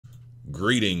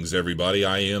Greetings, everybody.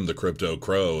 I am the Crypto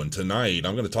Crow, and tonight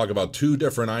I'm going to talk about two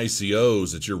different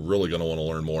ICOs that you're really going to want to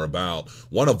learn more about.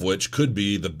 One of which could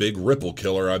be the big Ripple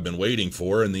killer I've been waiting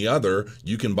for, and the other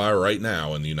you can buy right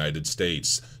now in the United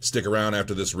States. Stick around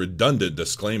after this redundant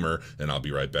disclaimer, and I'll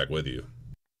be right back with you.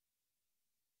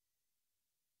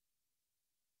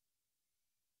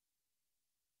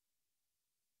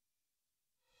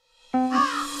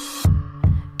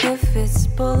 If it's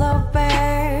bull or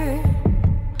bear,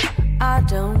 I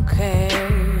don't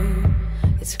care.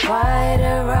 It's quite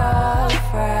a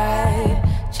rough ride,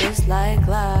 just like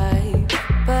life.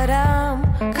 But I'm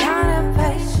kinda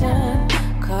patient,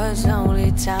 cause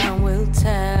only time will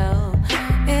tell.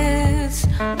 It's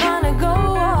gonna go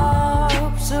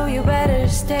up, so you better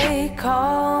stay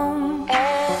calm.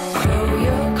 Grow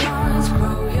your coins,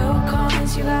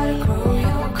 you gotta grow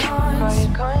your coins.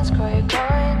 Grow your coins.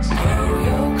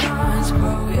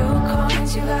 Grow your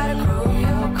coins, you gotta grow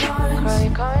your coins. Grow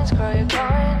your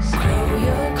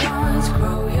coins.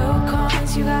 Grow your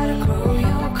coins, you gotta grow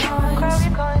your coins.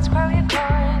 Grow your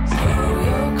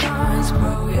coins.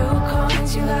 Grow your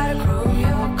coins, you gotta grow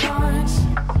your coins.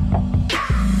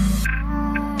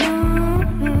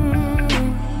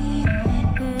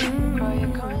 Grow your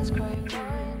coins.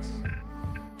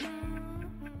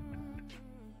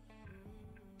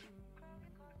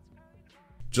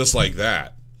 Just like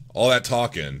that. All that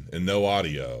talking and no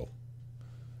audio.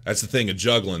 That's the thing of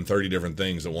juggling 30 different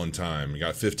things at one time. You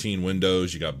got 15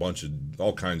 windows, you got a bunch of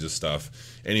all kinds of stuff.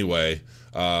 Anyway,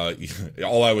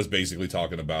 all I was basically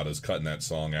talking about is cutting that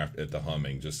song at the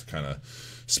humming, just to kind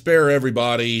of spare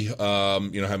everybody,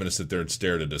 having to sit there and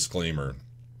stare at a disclaimer.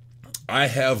 I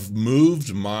have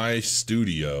moved my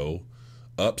studio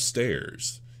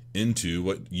upstairs into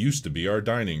what used to be our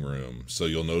dining room. So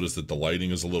you'll notice that the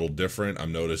lighting is a little different.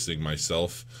 I'm noticing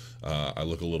myself. I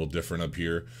look a little different up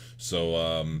here.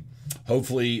 So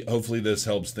hopefully this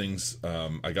helps things.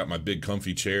 I got my big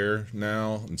comfy chair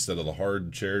now instead of the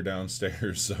hard chair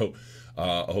downstairs. So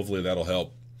hopefully that'll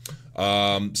help.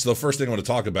 So the first thing I want to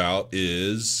talk about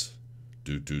is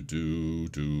the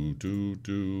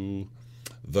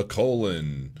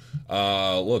colon.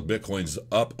 Look, Bitcoin's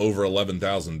up over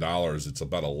 $11,000. It's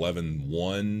about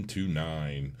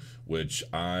 11,129, which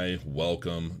I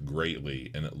welcome greatly.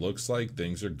 And it looks like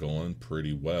things are going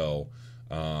pretty well.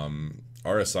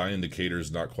 RSI indicator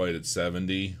is not quite at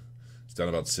 70. It's down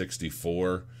about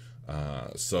 64.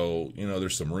 So,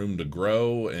 there's some room to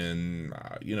grow, and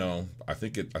I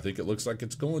think it looks like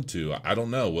it's going to. I don't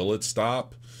know. Will it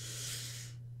stop?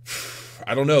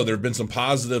 I don't know. There have been some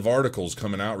positive articles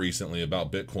coming out recently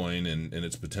about Bitcoin and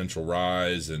its potential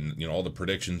rise, and all the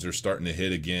predictions are starting to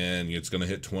hit again. It's going to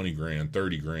hit 20 grand,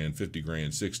 30 grand, 50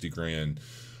 grand, 60 grand.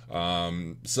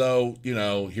 So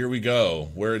here we go.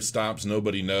 Where it stops,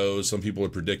 nobody knows. Some people are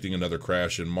predicting another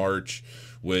crash in March,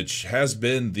 which has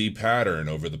been the pattern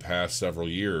over the past several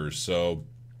years. So,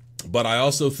 but I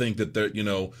also think that there,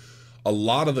 a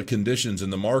lot of the conditions in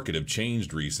the market have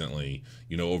changed recently,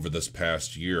 over this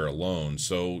past year alone.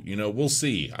 So, we'll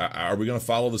see. Are we going to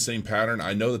follow the same pattern?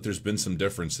 I know that there's been some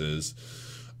differences.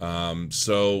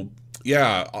 So,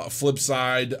 yeah, flip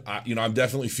side, I'm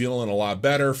definitely feeling a lot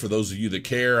better for those of you that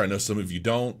care. I know some of you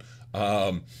don't.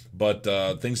 But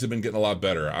things have been getting a lot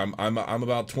better. I'm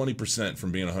about 20%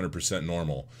 from being 100%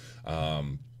 normal.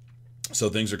 So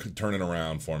things are turning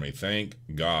around for me. Thank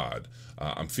God.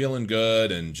 I'm feeling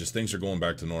good, and just things are going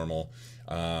back to normal.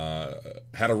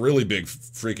 Had a really big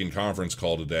freaking conference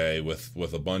call today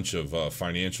with a bunch of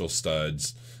financial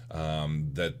studs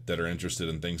that are interested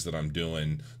in things that I'm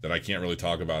doing that I can't really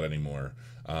talk about anymore.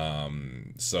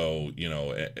 So,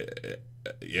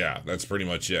 yeah, that's pretty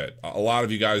much it. A lot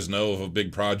of you guys know of a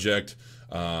big project,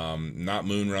 not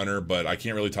Moonrunner, but I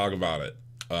can't really talk about it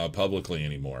publicly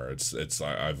anymore.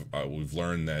 We've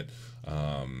learned that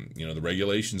the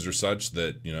regulations are such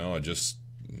that I just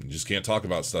can't talk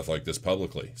about stuff like this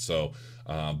publicly. So,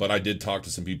 but I did talk to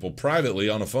some people privately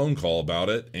on a phone call about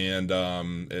it, and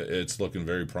it's looking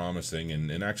very promising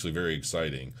and actually very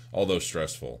exciting, although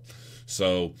stressful.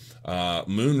 So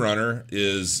Moonrunner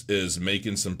is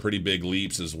making some pretty big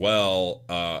leaps as well.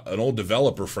 An old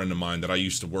developer friend of mine that I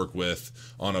used to work with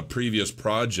on a previous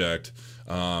project,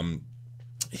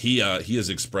 he has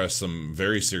expressed some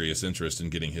very serious interest in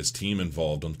getting his team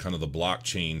involved on kind of the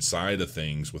blockchain side of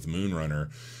things with Moonrunner.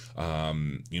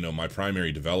 My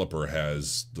primary developer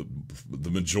has the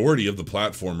majority of the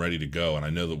platform ready to go, and I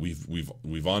know that we've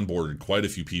onboarded quite a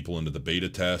few people into the beta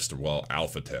test, or well,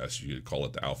 alpha test. You could call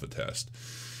it the alpha test.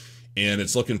 and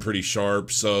it's looking pretty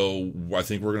sharp. So I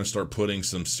think we're going to start putting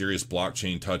some serious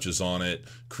blockchain touches on it,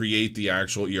 create the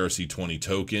actual ERC20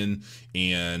 token,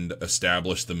 and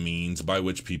establish the means by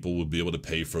which people will be able to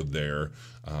pay for their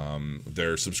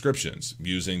subscriptions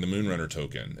using the Moonrunner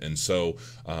token. And so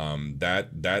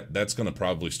that's going to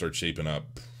probably start shaping up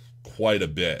quite a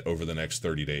bit over the next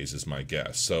 30 days is my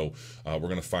guess. So we're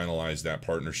going to finalize that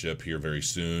partnership here very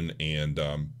soon and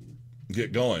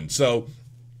get going. So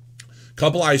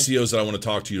couple ICOs that I want to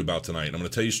talk to you about tonight. I'm going to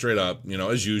tell you straight up, you know,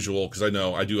 as usual, because I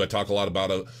know I talk a lot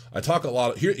about it.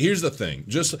 Here's the thing,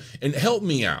 and help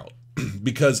me out,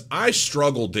 because I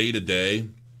struggle day to day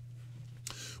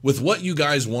with what you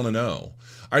guys want to know.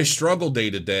 I struggle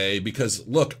day to day because,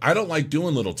 look, I don't like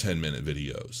doing little 10-minute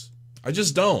videos. I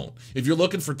just don't. If you're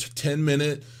looking for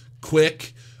 10-minute,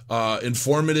 quick,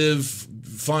 informative,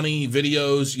 funny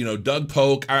videos, you know, Doug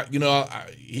Polk,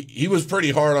 he was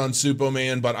pretty hard on Supo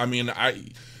Man, but I mean,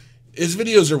 his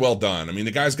videos are well done. I mean,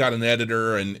 the guy's got an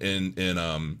editor and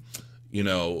you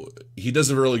know, he does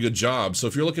a really good job. So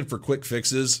if you're looking for quick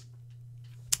fixes,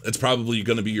 it's probably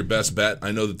going to be your best bet.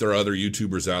 I know that there are other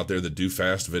YouTubers out there that do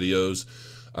fast videos.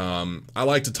 I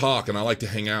like to talk and I like to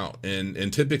hang out,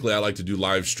 and typically I like to do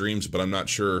live streams, but I'm not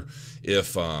sure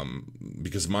if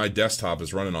because my desktop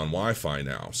is running on Wi-Fi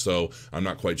now, so I'm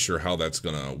not quite sure how that's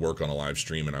going to work on a live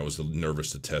stream, and I was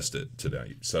nervous to test it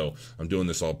today. So I'm doing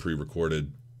this all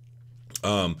pre-recorded.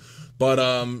 But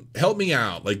help me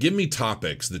out. Like, give me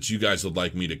topics that you guys would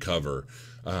like me to cover.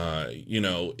 You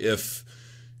know,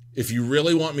 if you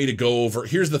really want me to go over,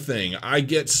 here's the thing. I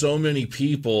get so many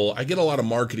people, I get a lot of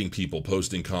marketing people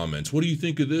posting comments. What do you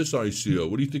think of this ICO?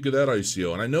 What do you think of that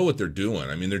ICO? And I know what they're doing.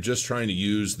 I mean, they're just trying to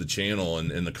use the channel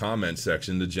and in the comment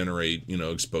section to generate, you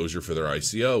know, exposure for their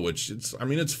ICO, which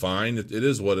it's fine. It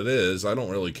is what it is. I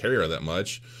don't really care that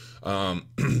much.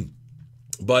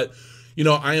 But, you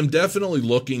know, I am definitely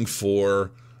looking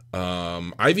for,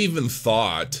 I've even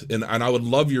thought, and I would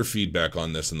love your feedback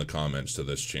on this in the comments to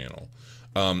this channel.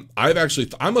 I'm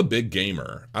a big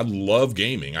gamer. I love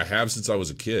gaming. I have since I was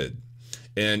a kid.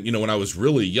 And, you know, when I was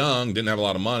really young, didn't have a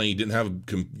lot of money,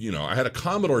 I had a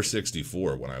Commodore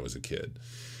 64 when I was a kid.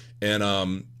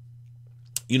 And,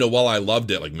 you know, while I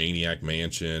loved it, like Maniac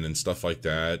Mansion and stuff like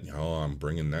that, you know, I'm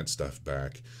bringing that stuff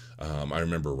back. I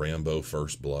remember Rambo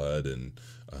First Blood, and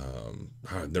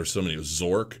there's so many.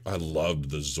 Zork. I loved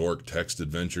the Zork text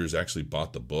adventures. Actually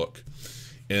bought the book.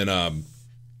 And,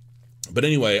 but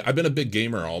anyway, I've been a big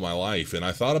gamer all my life, and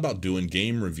I thought about doing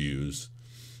game reviews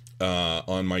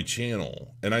on my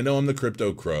channel. And I know I'm the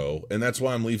Crypto Crow, and that's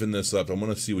why I'm leaving this up. I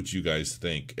want to see what you guys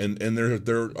think. And there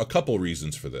are a couple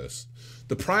reasons for this.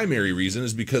 The primary reason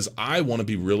is because I want to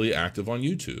be really active on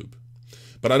YouTube,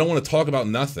 but I don't want to talk about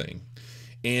nothing.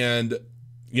 And,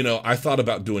 you know, I thought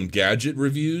about doing gadget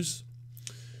reviews.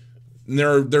 And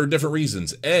there are different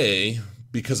reasons.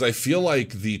 Because I feel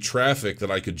like the traffic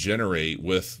that I could generate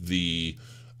with the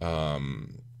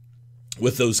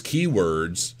with those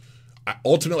keywords,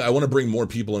 ultimately I want to bring more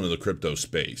people into the crypto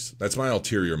space. That's my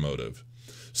ulterior motive.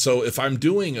 So if I'm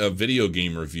doing a video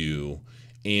game review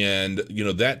and, you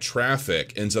know, that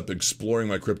traffic ends up exploring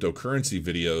my cryptocurrency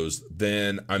videos,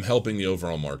 then I'm helping the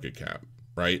overall market cap,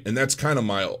 right? And that's kind of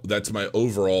my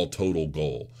overall total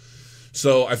goal.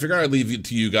 So I figured I'd leave it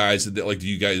to you guys. Like,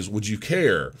 would you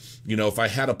care, you know, if I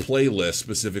had a playlist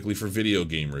specifically for video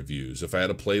game reviews, if I had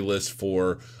a playlist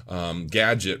for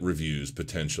gadget reviews,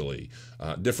 potentially,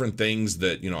 different things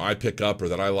that, you know, I pick up or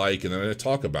that I like, and then I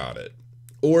talk about it?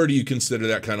 Or do you consider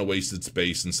that kind of wasted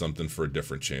space and something for a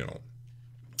different channel?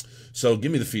 So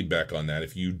give me the feedback on that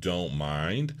if you don't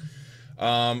mind.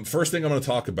 First thing I'm going to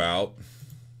talk about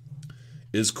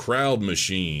is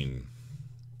CrowdMachine.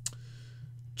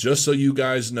 Just so you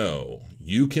guys know,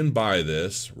 you can buy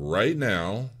this right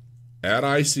now at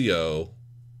ICO.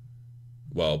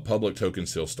 Well, public token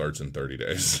sale starts in 30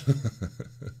 days.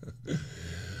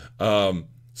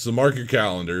 So mark your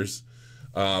calendars.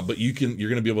 But you're going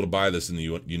to be able to buy this in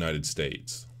the United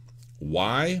States.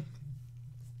 Why?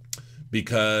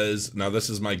 Because, now this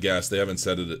is my guess, they haven't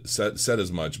said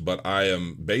as much, but I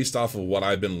am, based off of what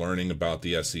I've been learning about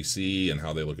the SEC and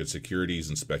how they look at securities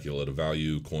and speculative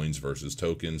value, coins versus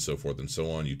tokens, so forth and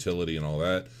so on, utility and all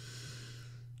that.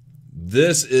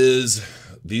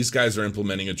 These guys are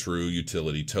implementing a true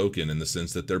utility token in the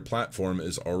sense that their platform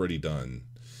is already done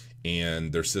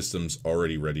and their system's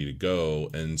already ready to go.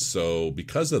 And so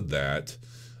because of that,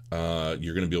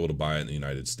 you're going to be able to buy it in the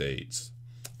United States.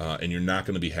 And you're not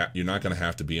going to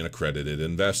have to be an accredited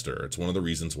investor. It's one of the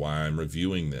reasons why I'm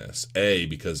reviewing this.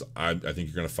 Because I think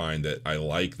you're going to find that I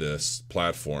like this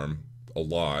platform a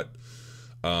lot.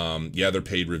 Yeah, they're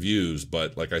paid reviews,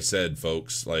 but like I said,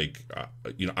 folks, like,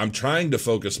 I'm trying to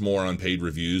focus more on paid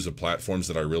reviews of platforms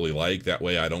that I really like. That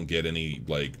way I don't get any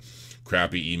like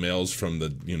crappy emails from the,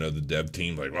 the dev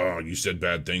team, like, oh, you said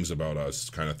bad things about us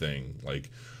kind of thing. Like,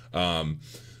 and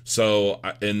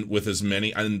with as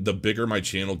many, and the bigger my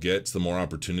channel gets, the more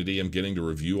opportunity I'm getting to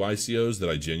review ICOs that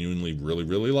I genuinely really,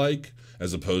 really like,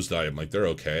 as opposed to I'm like, they're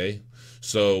okay.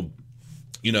 So,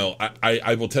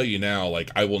 I will tell you now,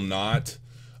 like, I will not,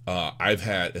 I've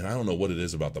had, and I don't know what it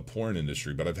is about the porn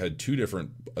industry, but I've had 2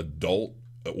 different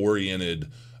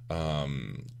adult-oriented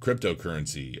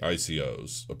cryptocurrency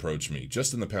ICOs approach me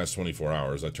just in the past 24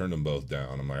 hours. I turned them both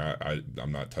down. I'm like,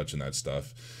 I'm not touching that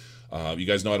stuff. You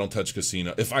guys know I don't touch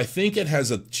casino. If I think it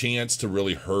has a chance to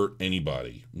really hurt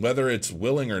anybody, whether it's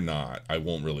willing or not, I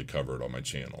won't really cover it on my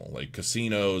channel. Like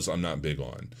casinos, I'm not big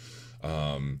on.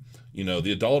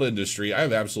 The adult industry, I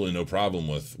have absolutely no problem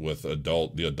with the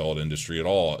adult industry at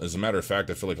all. As a matter of fact,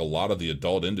 I feel like a lot of the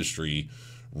adult industry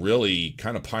really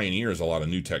kind of pioneers a lot of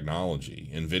new technology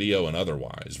in video and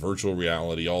otherwise, virtual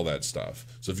reality, all that stuff.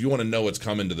 So if you want to know what's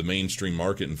coming to the mainstream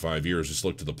market in 5 years, just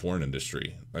look to the porn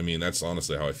industry. I mean, that's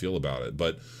honestly how I feel about it.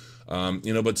 But,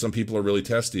 but some people are really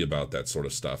testy about that sort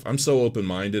of stuff. I'm so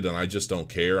open-minded and I just don't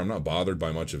care. I'm not bothered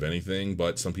by much of anything,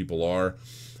 but some people are.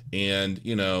 And,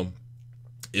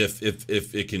 if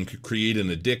it can create an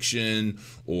addiction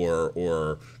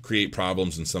or create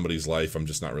problems in somebody's life, I'm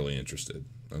just not really interested.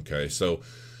 Okay, so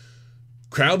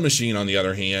CrowdMachine, on the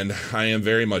other hand, I am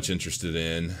very much interested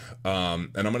in,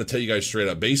 and I'm going to tell you guys straight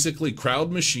up. Basically,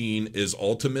 CrowdMachine is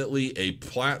ultimately a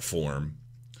platform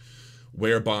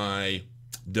whereby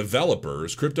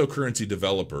developers, cryptocurrency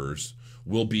developers,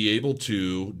 will be able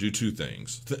to do 2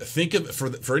 things. Think of,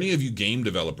 for any of you game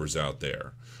developers out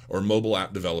there, or mobile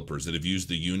app developers that have used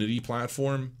the Unity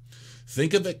platform,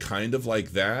 think of it kind of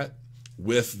like that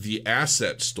with the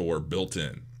asset store built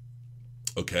in.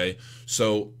 Okay,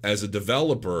 so as a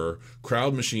developer,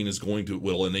 CrowdMachine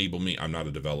will enable me. I'm not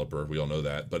a developer, we all know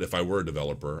that, but if I were a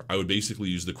developer, I would basically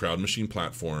use the CrowdMachine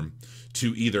platform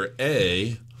to either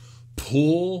A,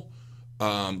 pull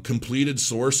completed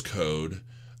source code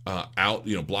out,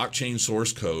 blockchain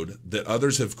source code that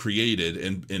others have created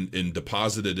and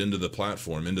deposited into the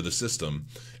platform, into the system,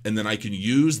 and then I can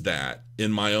use that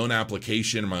in my own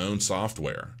application, my own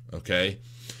software, okay?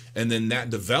 And then that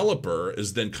developer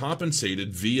is then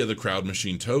compensated via the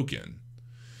CrowdMachine token.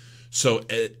 So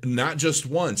not just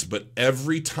once, but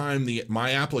every time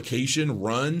my application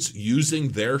runs using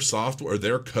their software or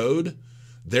their code,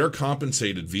 they're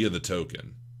compensated via the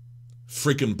token.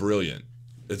 Freaking brilliant.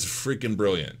 It's freaking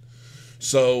brilliant.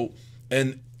 So,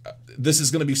 and this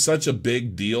is going to be such a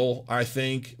big deal, I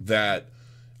think, that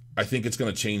I think it's going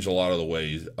to change a lot of the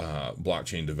way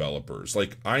blockchain developers.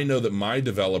 Like, I know that my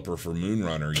developer for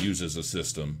Moonrunner uses a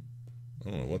system. I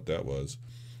don't know what that was.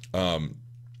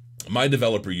 My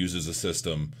developer uses a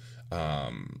system,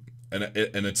 and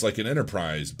it's like an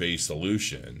enterprise-based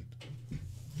solution.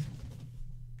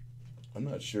 I'm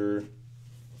not sure.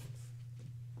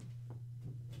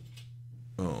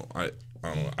 Oh, I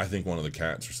don't know. I think one of the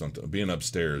cats or something. Being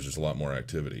upstairs, there's a lot more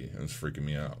activity, and it's freaking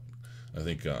me out. I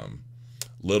think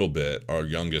Little Bit, our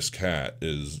youngest cat,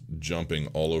 is jumping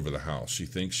all over the house. She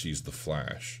thinks she's the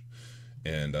Flash,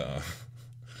 and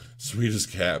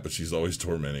sweetest cat, but she's always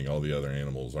tormenting all the other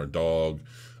animals. Our dog,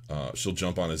 she'll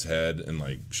jump on his head and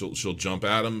like she'll jump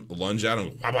at him, lunge at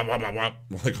him, whop, whop, whop, whop,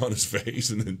 whop, like on his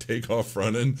face, and then take off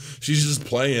running. She's just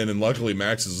playing, and luckily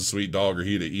Max is a sweet dog, or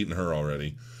he'd have eaten her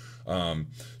already.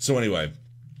 So anyway,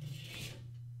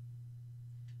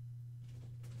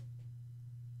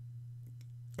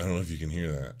 I don't know if you can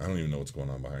hear that. I don't even know what's going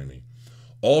on behind me.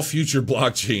 All future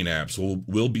blockchain apps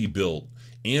will be built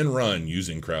and run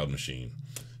using CrowdMachine.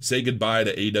 Say goodbye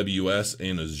to AWS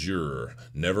and Azure.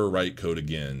 Never write code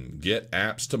again. Get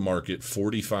apps to market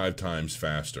 45 times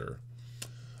faster.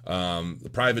 The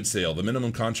private sale. The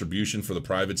minimum contribution for the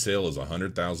private sale is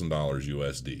 $100,000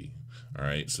 USD. All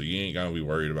right, so you ain't got to be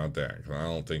worried about that. I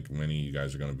don't think many of you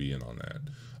guys are going to be in on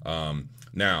that.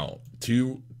 Now,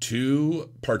 to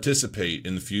participate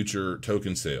in the future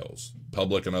token sales,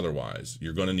 public and otherwise,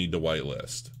 you're going to need to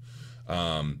whitelist.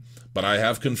 But I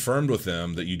have confirmed with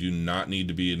them that you do not need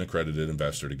to be an accredited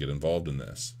investor to get involved in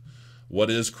this. What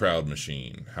is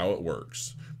CrowdMachine? How it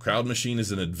works? CrowdMachine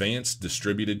is an advanced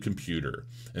distributed computer.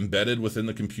 Embedded within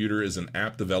the computer is an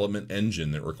app development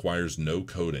engine that requires no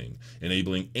coding,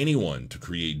 enabling anyone to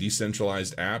create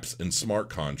decentralized apps and smart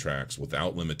contracts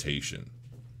without limitation.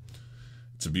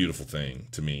 It's a beautiful thing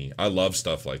to me. I love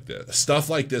stuff like this. Stuff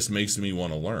like this makes me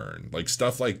want to learn. Like,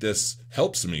 stuff like this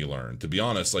helps me learn, to be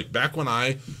honest. Like, back when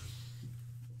I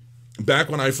back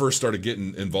when I first started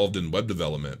getting involved in web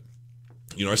development,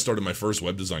 you know, I started my first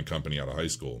web design company out of high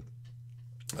school.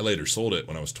 I later sold it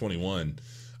when I was 21.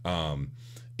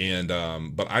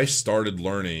 But I started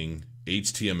learning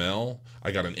HTML.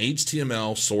 I got an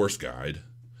HTML source guide.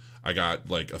 I got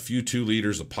like a few 2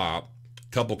 liters of pop,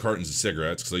 a couple cartons of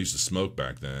cigarettes because I used to smoke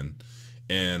back then,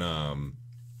 and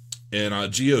a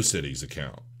GeoCities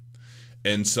account.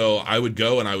 And so I would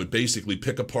go and I would basically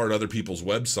pick apart other people's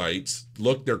websites,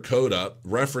 look their code up,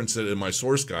 reference it in my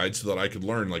source guide so that I could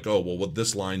learn like, oh, well, what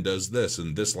this line does this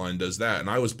and this line does that. And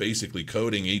I was basically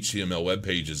coding HTML web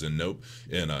pages in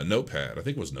Notepad. I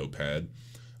think it was Notepad.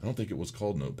 I don't think it was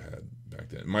called Notepad back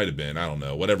then. It might have been. I don't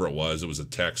know. Whatever it was a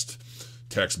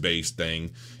text-based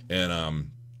thing. And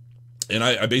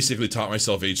I basically taught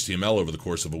myself HTML over the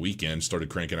course of a weekend, started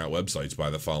cranking out websites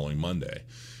by the following Monday.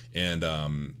 And,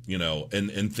 you know,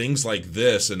 and things like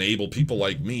this enable people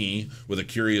like me with a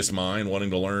curious mind wanting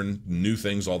to learn new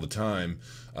things all the time,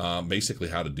 basically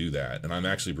how to do that. And I'm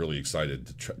actually really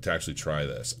excited to actually try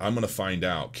this. I'm going to find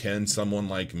out, can someone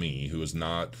like me who is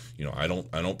not, you know, I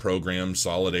don't program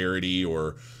Solidarity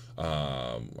or,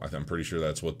 I'm pretty sure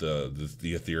that's what the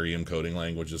Ethereum coding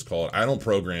language is called. I don't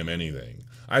program anything.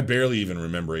 I barely even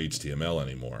remember HTML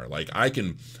anymore. Like I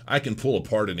can pull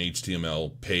apart an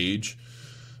HTML page,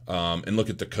 and look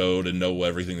at the code and know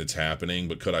everything that's happening,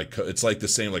 but it's like the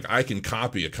same, like I can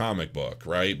copy a comic book,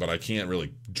 right? But I can't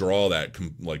really draw that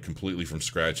completely from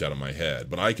scratch out of my head.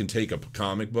 But I can take a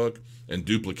comic book and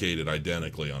duplicate it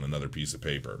identically on another piece of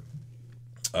paper.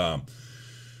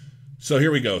 So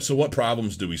here we go. So what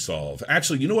problems do we solve?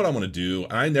 Actually, you know what I'm going to do?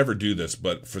 I never do this,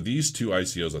 but for these 2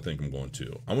 ICOs, I think I'm going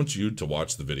to. I want you to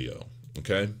watch the video,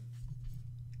 okay?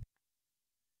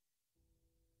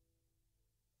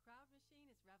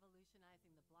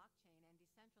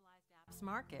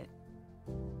 Market.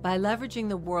 By leveraging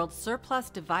the world's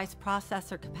surplus device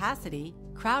processor capacity,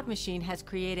 CrowdMachine has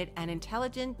created an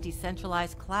intelligent,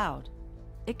 decentralized cloud.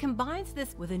 It combines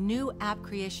this with a new app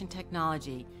creation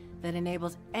technology that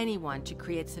enables anyone to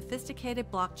create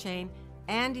sophisticated blockchain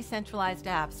and decentralized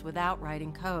apps without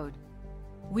writing code.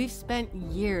 We've spent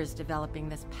years developing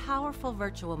this powerful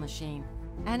virtual machine,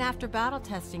 and after battle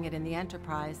testing it in the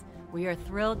enterprise, we are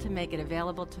thrilled to make it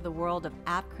available to the world of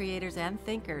app creators and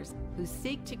thinkers who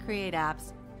seek to create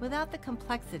apps without the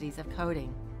complexities of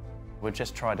coding. We've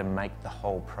just tried to make the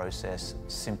whole process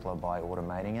simpler by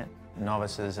automating it.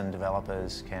 Novices and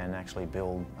developers can actually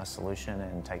build a solution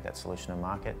and take that solution to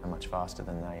market much faster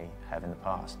than they have in the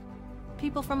past.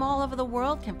 People from all over the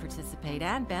world can participate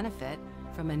and benefit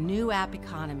from a new app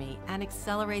economy and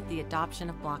accelerate the adoption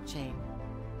of blockchain.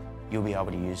 You'll be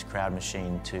able to use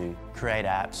CrowdMachine to create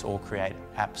apps or create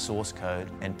app source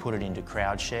code and put it into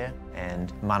CrowdShare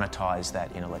and monetize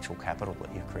that intellectual capital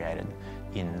that you've created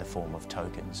in the form of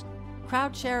tokens.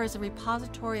 CrowdShare is a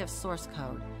repository of source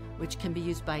code, which can be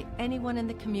used by anyone in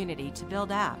the community to build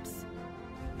apps.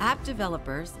 App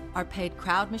developers are paid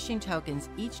CrowdMachine tokens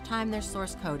each time their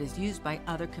source code is used by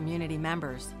other community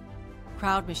members.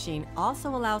 CrowdMachine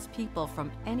also allows people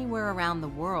from anywhere around the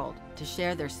world to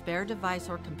share their spare device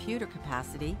or computer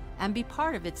capacity and be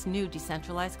part of its new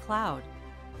decentralized cloud.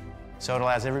 So it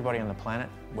allows everybody on the planet,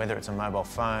 whether it's a mobile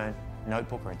phone,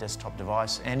 notebook or a desktop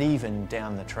device, and even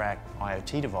down the track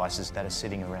IoT devices that are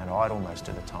sitting around idle most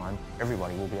of the time,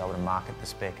 everybody will be able to market the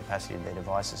spare capacity of their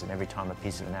devices, and every time a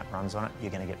piece of an app runs on it,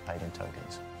 you're going to get paid in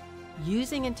tokens.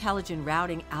 Using intelligent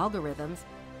routing algorithms,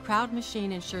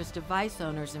 CrowdMachine ensures device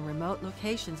owners in remote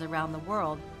locations around the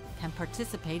world can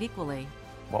participate equally.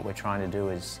 What we're trying to do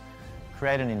is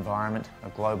create an environment, a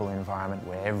global environment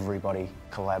where everybody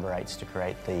collaborates to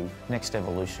create the next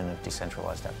evolution of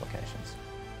decentralized applications.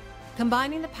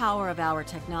 Combining the power of our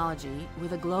technology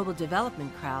with a global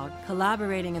development crowd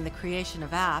collaborating in the creation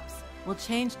of apps will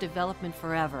change development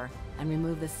forever and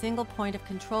remove the single point of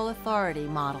control authority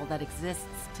model that exists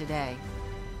today.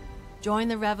 Join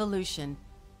the revolution.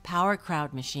 Power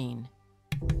CrowdMachine.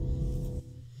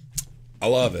 I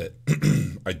love it.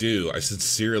 I do. I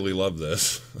sincerely love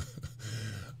this.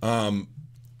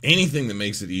 Anything that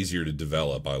makes it easier to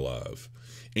develop, I love.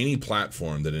 Any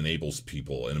platform that enables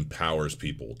people and empowers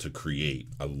people to create,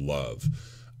 I love.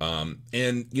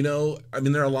 And, you know, I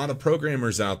mean, there are a lot of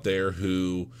programmers out there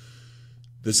who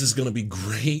this is going to be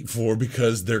great for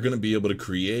because they're going to be able to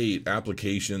create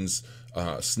applications,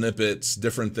 snippets,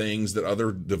 different things that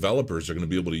other developers are going to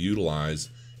be able to utilize,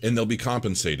 and they'll be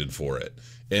compensated for it.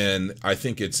 And I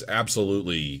think it's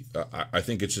absolutely, I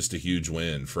think it's just a huge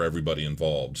win for everybody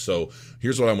involved. So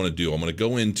here's what I'm going to do. I'm going to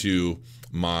go into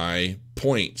my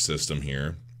point system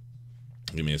here.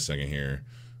 Give me a second here.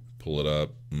 Pull it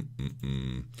up.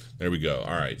 There we go.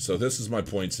 All right. So this is my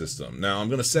point system. Now I'm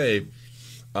going to say,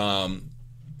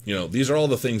 these are all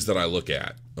the things that I look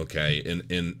at. Okay.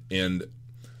 And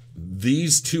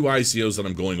these two ICOs that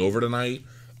I'm going over tonight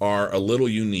are a little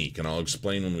unique, and I'll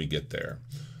explain when we get there.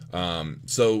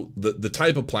 So the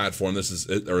type of platform this is,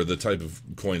 or the type of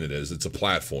coin it is, it's a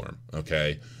platform.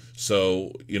 Okay.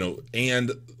 So,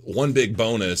 and one big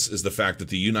bonus is the fact that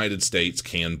the United States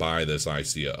can buy this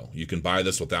ICO. You can buy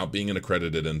this without being an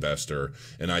accredited investor.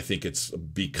 And I think it's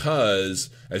because,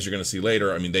 as you're going to see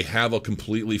later, I mean, they have a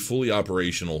completely fully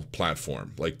operational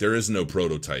platform. Like, there is no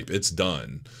prototype. It's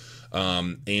done.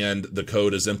 And the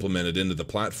code is implemented into the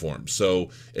platform. So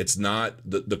it's not,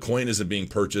 the coin isn't being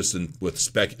purchased in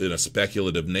a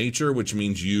speculative nature, which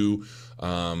means you're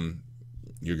going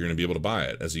to be able to buy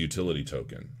it as a utility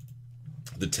token.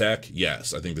 The tech,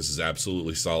 yes, I think this is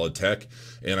absolutely solid tech,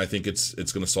 and I think it's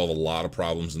going to solve a lot of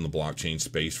problems in the blockchain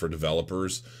space for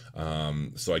developers.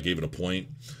 So I gave it a point.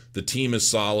 The team is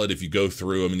solid. If you go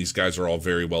through, I mean, these guys are all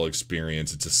very well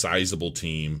experienced. It's a sizable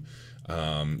team.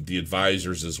 The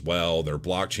advisors as well, they're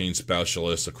blockchain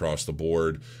specialists across the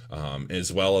board,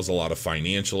 as well as a lot of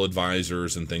financial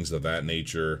advisors and things of that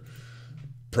nature.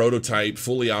 Prototype,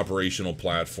 fully operational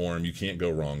platform. You can't go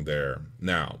wrong there.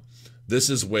 Now, this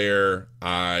is where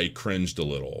I cringed a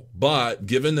little, but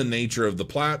given the nature of the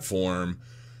platform,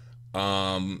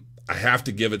 I have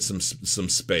to give it some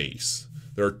space.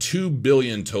 There are 2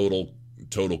 billion total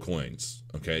coins,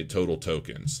 okay, total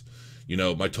tokens.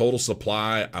 My total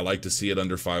supply, I like to see it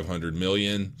under 500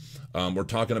 million. We're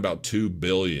talking about 2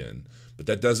 billion, but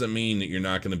that doesn't mean that you're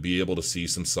not going to be able to see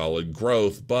some solid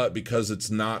growth. But because it's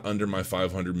not under my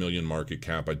 500 million market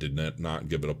cap, I did not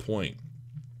give it a point.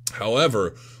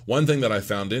 However, one thing that I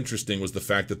found interesting was the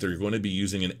fact that they're going to be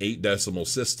using an 8 decimal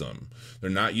system. They're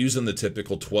not using the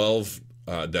typical 12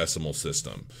 decimal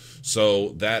system. So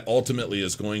that ultimately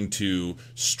is going to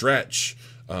stretch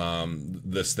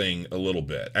this thing a little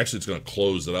bit. Actually, it's going to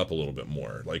close it up a little bit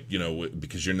more,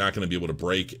 because you're not going to be able to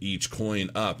break each coin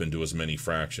up into as many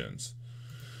fractions.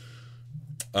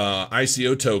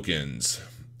 ICO tokens.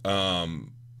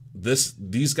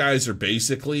 These guys are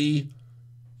basically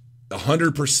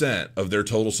 100% of their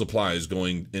total supply is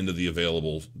going into the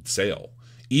available sale.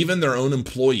 Even their own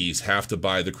employees have to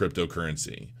buy the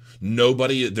cryptocurrency.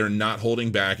 They're not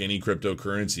holding back any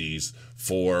cryptocurrencies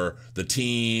for the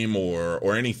team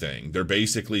or anything. They're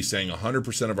basically saying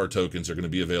 100% of our tokens are going to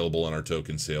be available on our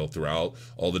token sale throughout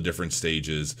all the different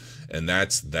stages, and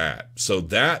that's that. So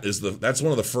that's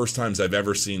one of the first times I've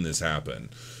ever seen this happen.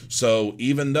 So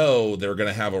even though they're going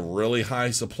to have a really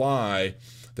high supply,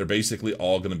 they're basically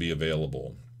all going to be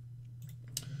available.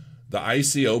 The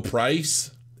ICO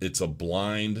price, it's a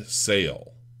blind sale.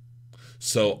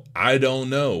 So I don't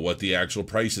know what the actual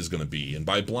price is going to be. And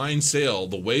by blind sale,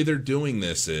 the way they're doing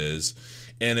this is,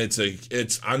 and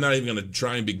I'm not even going to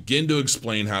try and begin to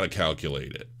explain how to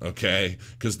calculate it, okay?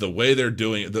 Because the way they're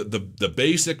doing it, the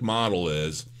basic model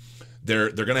is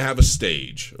they're going to have a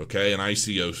stage, okay, an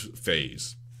ICO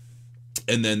phase.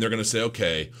 And then they're going to say,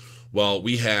 okay, well,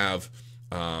 we have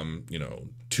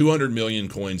 200 million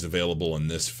coins available in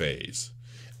this phase.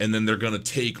 And then they're going to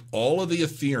take all of the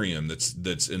Ethereum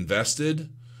that's invested,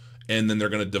 and then they're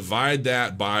going to divide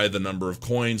that by the number of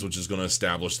coins, which is going to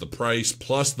establish the price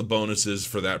plus the bonuses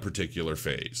for that particular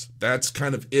phase. That's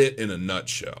kind of it in a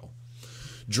nutshell.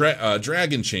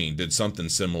 Dragon Chain did something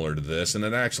similar to this, and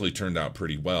it actually turned out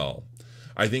pretty well.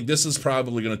 I think this is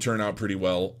probably going to turn out pretty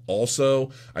well also.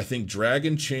 I think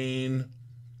Dragon Chain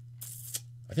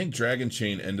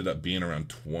ended up being around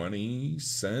 20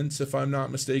 cents, if I'm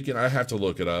not mistaken. I have to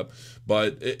look it up,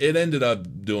 but it ended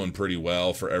up doing pretty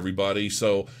well for everybody.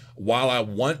 So while I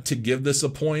want to give this a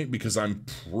point because I'm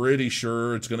pretty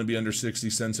sure it's going to be under 60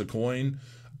 cents a coin,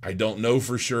 I don't know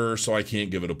for sure, so I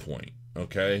can't give it a point,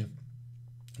 okay?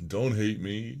 Don't hate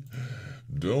me.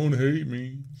 Don't hate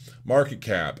me. Market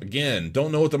cap. Again,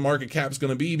 don't know what the market cap is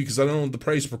going to be because I don't know what the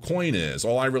price per coin is.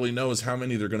 All I really know is how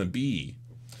many they're going to be.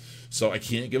 So I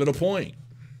can't give it a point.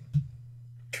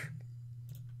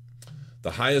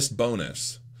 The highest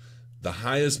bonus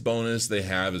they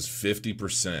have is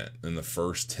 50% in the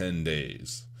first 10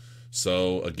 days.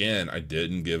 So again, I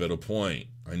didn't give it a point.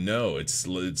 I know it's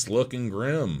looking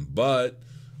grim, but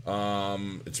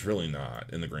it's really not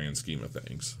in the grand scheme of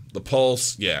things. The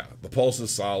pulse, yeah, the pulse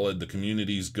is solid. The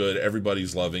community's good.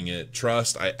 Everybody's loving it.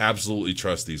 I absolutely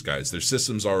trust these guys. Their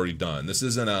system's already done. This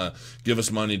isn't a give us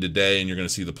money today and you're going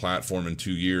to see the platform in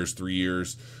 2 years, 3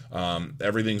 years.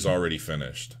 Everything's already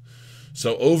finished.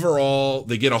 So overall,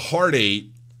 they get a hard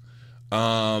 8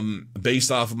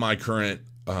 based off of my current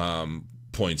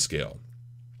point scale.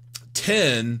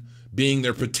 10 being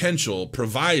their potential,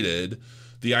 provided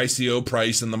the ICO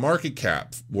price and the market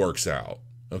cap works out.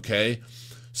 Okay,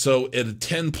 so at a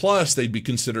 10 plus, they'd be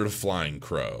considered a flying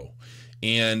crow.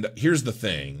 And here's the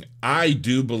thing: I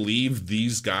do believe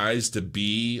these guys to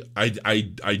be, I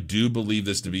do believe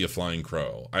this to be a flying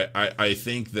crow. I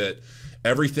think that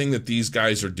everything that these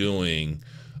guys are doing,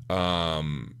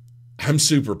 I'm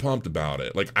super pumped about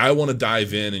it. Like, I want to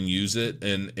dive in and use it,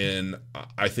 and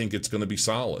I think it's going to be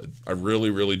solid. I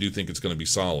really, really do think it's going to be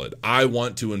solid. I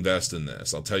want to invest in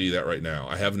this. I'll tell you that right now.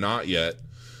 I have not yet,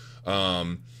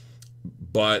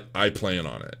 but I plan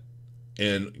on it.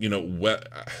 And, you know,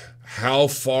 how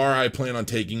far I plan on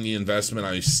taking the investment,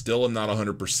 I still am not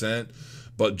 100%.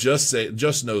 But just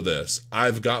know this: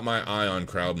 I've got my eye on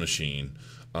CrowdMachine,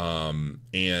 and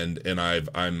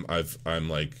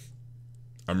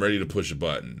I'm ready to push a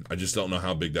button. I just don't know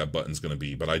how big that button's going to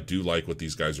be, but I do like what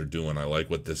these guys are doing. I like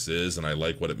what this is, and I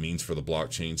like what it means for the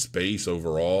blockchain space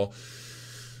overall.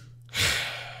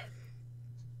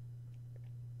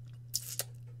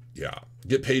 Yeah.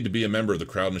 Get paid to be a member of the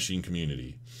CrowdMachine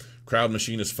community.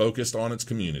 CrowdMachine is focused on its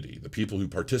community. The people who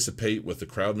participate with the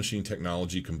CrowdMachine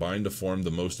technology combine to form the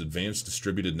most advanced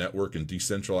distributed network and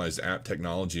decentralized app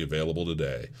technology available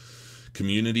today.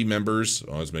 Community members,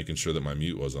 I was making sure that my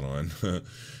mute wasn't on.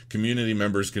 Community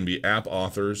members can be app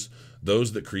authors,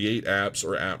 those that create apps,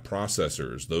 or app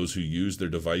processors, those who use their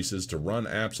devices to run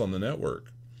apps on the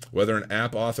network. Whether an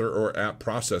app author or app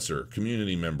processor,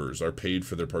 community members are paid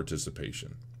for their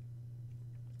participation.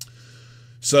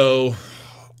 So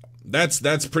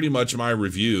that's pretty much my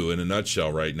review in a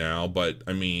nutshell right now. But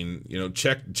I mean, you know,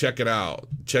 check it out.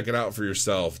 Check it out for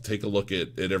yourself. Take a look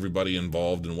at everybody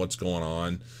involved and what's going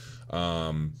on.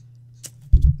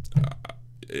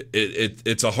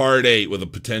 It's a hard 8 with a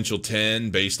potential 10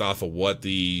 based off of what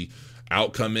the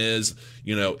outcome is.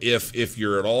 You know, if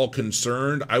you're at all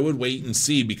concerned, I would wait and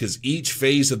see, because each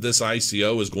phase of this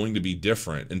ICO is going to be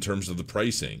different in terms of the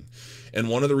pricing. And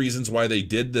one of the reasons why they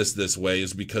did this way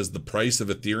is because the price of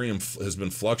Ethereum has been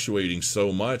fluctuating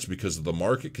so much because of the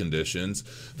market conditions,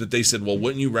 that they said, well,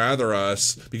 wouldn't you rather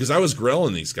us, because I was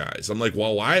grilling these guys. I'm like,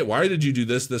 well, why did you do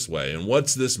this way? And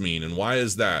what's this mean? And why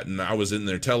is that? And I was in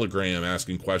their Telegram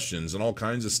asking questions and all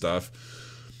kinds of stuff,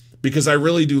 because I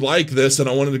really do like this and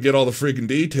I wanted to get all the freaking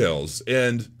details.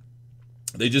 And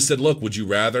they just said, look, would you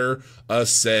rather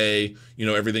us say, you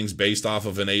know, everything's based off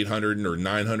of an $800 or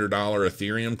 $900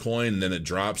 Ethereum coin, and then it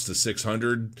drops to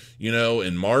 600, you know,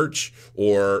 in March?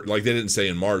 Or, like, they didn't say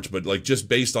in March, but like just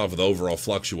based off of the overall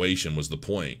fluctuation was the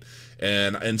point.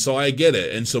 And so I get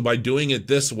it. And so by doing it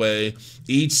this way,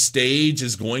 each stage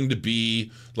is going to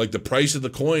be, like, the price of the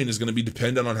coin is going to be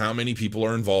dependent on how many people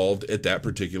are involved at that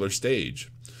particular stage.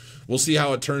 We'll see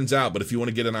how it turns out, but if you want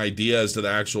to get an idea as to the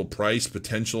actual price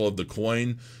potential of the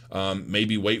coin,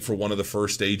 maybe wait for one of the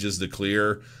first stages to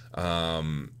clear,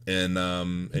 and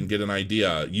get an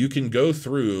idea. You can go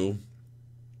through.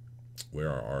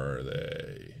 Where are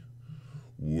they?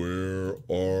 Where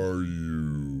are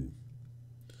you?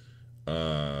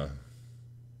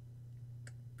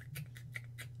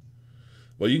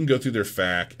 Well, you can go through their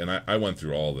FAQ, and I went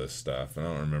through all this stuff, and I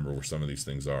don't remember where some of these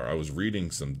things are. I was reading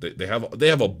some. They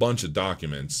have a bunch of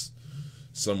documents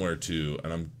somewhere too,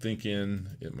 and I'm thinking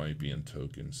it might be in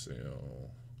token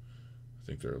sale. I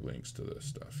think there are links to this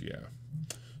stuff. Yeah.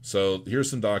 So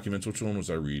here's some documents. Which one was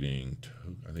I reading?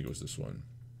 I think it was this one.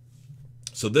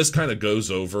 So this kind of goes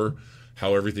over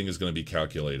how everything is going to be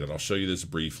calculated. I'll show you this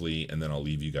briefly, and then I'll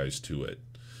leave you guys to it.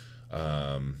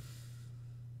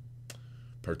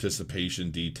 Participation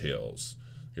details.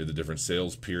 Here are the different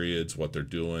sales periods, what they're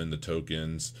doing, the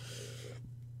tokens.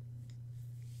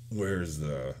 Where's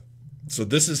the... So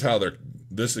this is how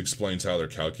this explains how they're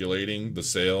calculating the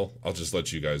sale. I'll just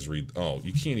let you guys read. Oh,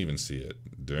 you can't even see it.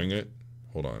 Doing it?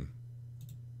 Hold on.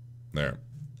 There.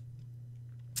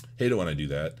 Hate it when I do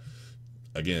that.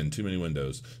 Again, too many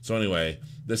windows. So anyway,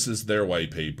 this is their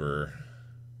white paper.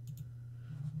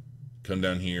 Come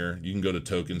down here. You can go to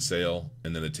token sale,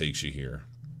 and then it takes you here.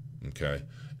 Okay,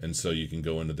 and so you can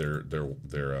go into their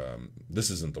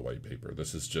this isn't the white paper.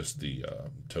 This is just the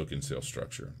token sale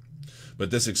structure.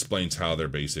 But this explains how they're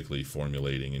basically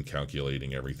formulating and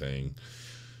calculating everything.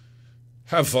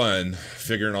 Have fun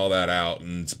figuring all that out,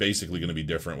 and it's basically going to be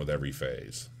different with every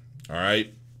phase. All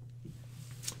right.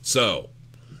 So,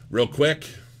 real quick,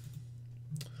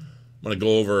 I'm going to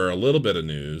go over a little bit of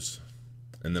news,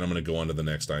 and then I'm going to go on to the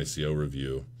next ICO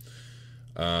review.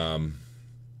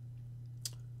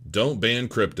 Don't ban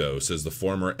crypto, says the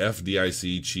former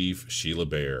FDIC chief Sheila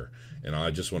Bair. And I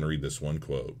just want to read this one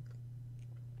quote.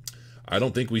 I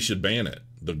don't think we should ban it.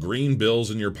 The green bills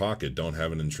in your pocket don't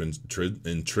have an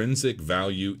intrinsic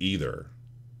value either.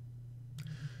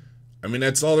 I mean,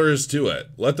 that's all there is to it.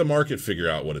 Let the market figure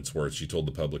out what it's worth, she told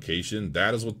the publication.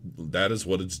 That is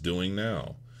what it's doing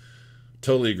now.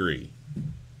 Totally agree.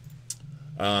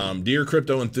 Dear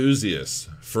crypto enthusiasts,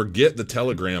 forget the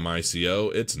Telegram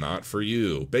ICO. It's not for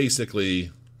you.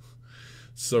 Basically,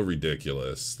 so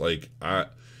ridiculous. Like,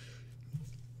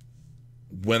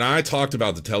 when I talked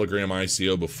about the Telegram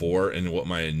ICO before and what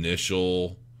my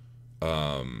initial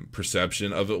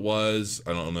perception of it was,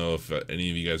 I don't know if any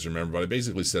of you guys remember, but I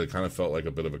basically said it kind of felt like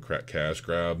a bit of a cash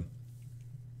grab.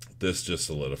 This just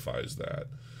solidifies that.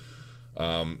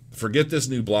 Forget this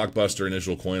new blockbuster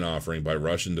initial coin offering by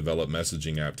Russian developed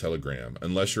messaging app Telegram.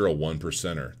 Unless you're a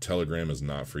 1%er, Telegram is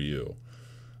not for you.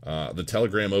 The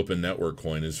Telegram Open Network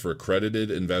coin is for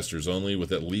accredited investors only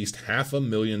with at least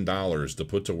 $500,000 to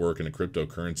put to work in a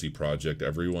cryptocurrency project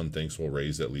everyone thinks will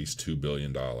raise at least $2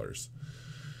 billion.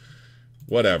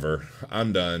 Whatever.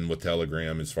 I'm done with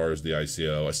Telegram as far as the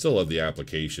ICO. I still love the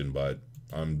application, but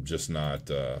I'm just not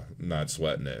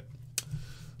sweating it.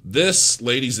 This,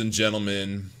 ladies and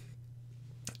gentlemen,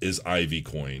 is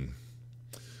IvyKoin.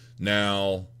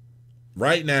 Now,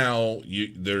 right now, you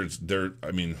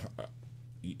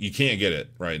can't get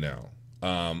it right now.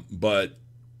 But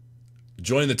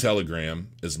join the Telegram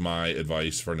is my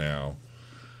advice for now.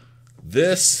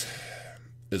 This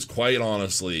is quite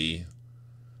honestly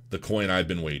the coin I've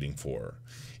been waiting for.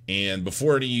 And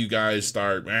before any of you guys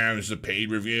start, man, this is a paid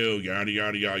review, yada,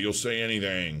 yada, yada, you'll say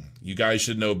anything. You guys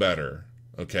should know better.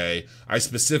 Okay, I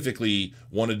specifically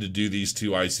wanted to do these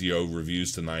 2 ICO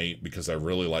reviews tonight because I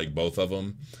really like both of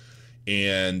them.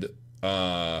 And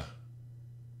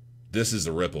this is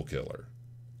a ripple killer.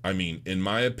 I mean, in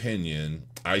my opinion,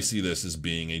 I see this as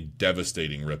being a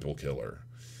devastating ripple killer.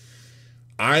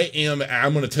 I'm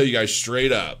going to tell you guys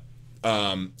straight up,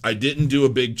 I didn't do a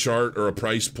big chart or a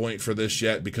price point for this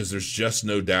yet because there's just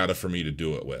no data for me to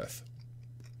do it with.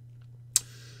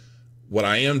 What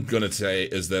I am going to say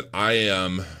is that I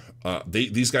am,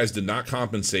 these guys did not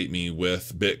compensate me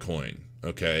with Bitcoin,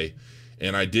 okay?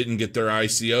 And I didn't get their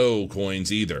ICO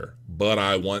coins either, but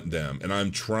I want them. And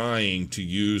I'm trying to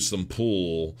use some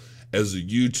pool as a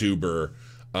YouTuber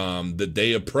that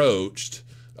they approached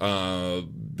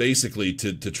basically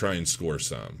to try and score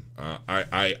some.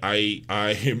 I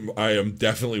am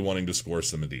definitely wanting to score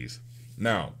some of these.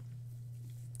 Now,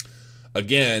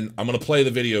 again, I'm going to play the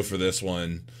video for this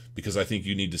one because I think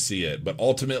you need to see it. But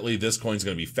ultimately, this coin's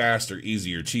going to be faster,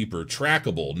 easier, cheaper,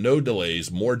 trackable, no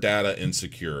delays, more data, and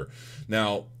secure.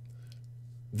 Now,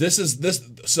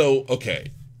 so,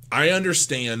 okay, I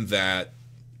understand that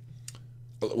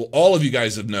all of you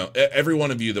guys have known, every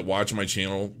one of you that watch my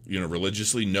channel,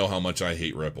 religiously know how much I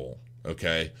hate Ripple,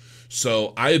 okay?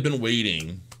 So I have been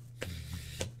waiting,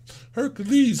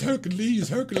 Hercules,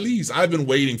 I've been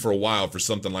waiting for a while for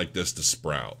something like this to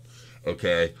sprout,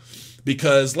 okay?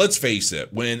 Because let's face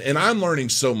it, and I'm learning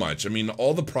so much. I mean,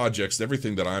 all the projects,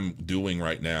 everything that I'm doing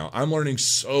right now, I'm learning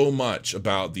so much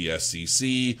about the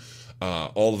SEC,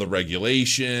 all of the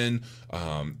regulation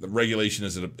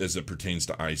as it pertains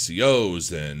to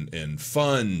ICOs and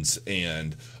funds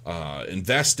and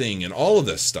investing and all of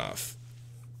this stuff.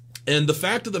 And the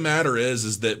fact of the matter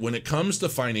is that when it comes to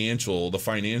the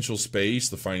financial space,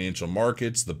 the financial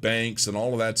markets, the banks, and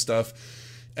all of that stuff,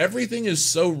 everything is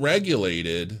so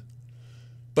regulated.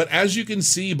 But as you can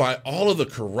see by all of the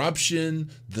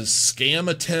corruption, the scam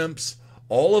attempts,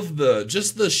 all of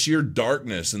just the sheer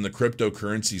darkness in the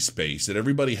cryptocurrency space that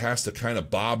everybody has to kind of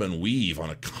bob and weave on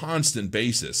a constant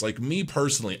basis. Like me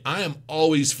personally, I am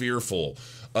always fearful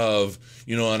of,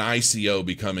 an ICO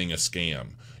becoming a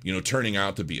scam, turning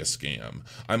out to be a scam.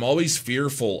 I'm always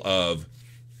fearful of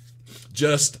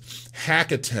just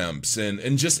hack attempts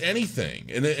and just anything.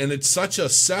 And it's such a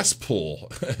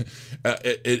cesspool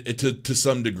to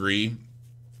some degree.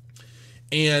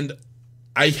 And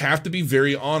I have to be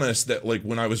very honest that, like,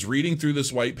 when I was reading through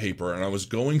this white paper and I was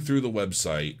going through the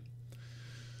website,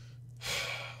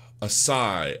 a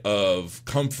sigh of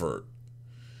comfort.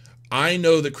 I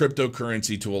know that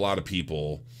cryptocurrency to a lot of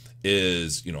people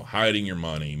is, hiding your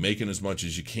money, making as much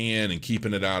as you can and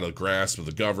keeping it out of the grasp of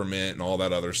the government and all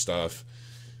that other stuff.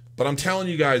 But I'm telling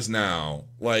you guys now,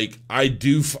 like, I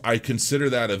consider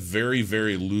that a very,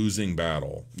 very losing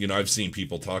battle. I've seen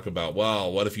people talk about,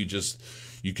 well, what if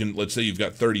let's say you've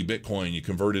got 30 Bitcoin, you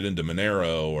convert it into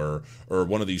Monero or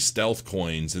one of these stealth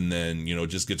coins, and then, it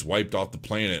just gets wiped off the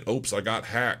planet. Oops, I got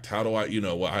hacked. How do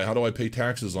I pay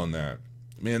taxes on that?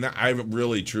 Man, I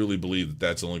really, truly believe that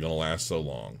that's only going to last so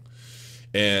long.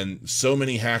 And so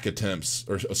many hack attempts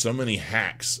or so many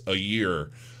hacks a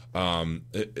year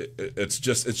It's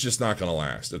just not going to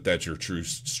last if that's your true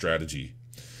strategy.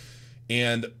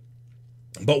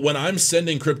 But when I'm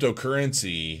sending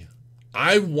cryptocurrency,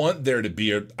 I want there to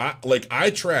be I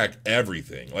track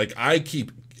everything. Like I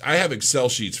have Excel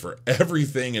sheets for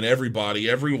everything and everybody,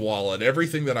 every wallet,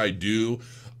 everything that I do,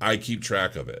 I keep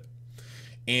track of it.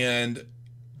 And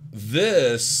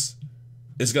this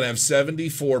is going to have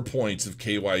 74 points of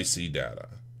KYC data.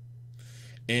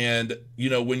 And,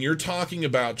 when you're talking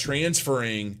about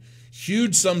transferring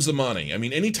huge sums of money, I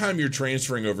mean, anytime you're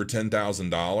transferring over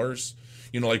 $10,000,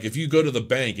 like if you go to the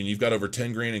bank and you've got over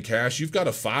 10 grand in cash, you've got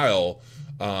to file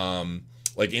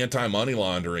like anti-money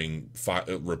laundering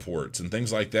reports and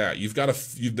things like that. You've got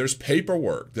there's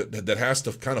paperwork that has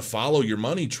to kind of follow your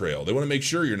money trail. They want to make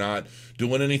sure you're not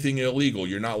doing anything illegal.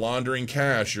 You're not laundering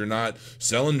cash. You're not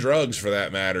selling drugs for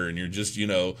that matter. And you're just,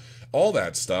 all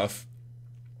that stuff.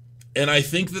 And I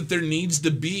think that there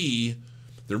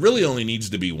really only needs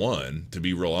to be one, to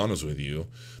be real honest with you,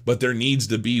 but there needs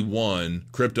to be one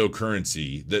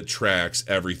cryptocurrency that tracks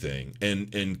everything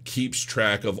and keeps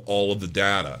track of all of the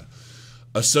data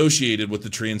associated with the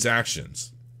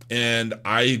transactions. And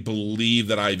I believe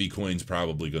that IvyKoin's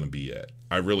probably going to be it.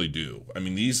 I really do. I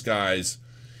mean, these guys,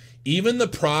 even the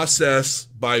process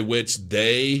by which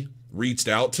they reached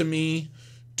out to me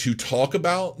to talk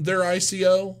about their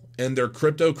ICO and their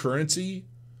cryptocurrency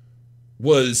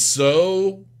was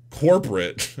so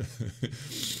corporate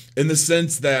in the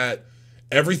sense that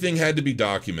everything had to be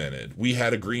documented. We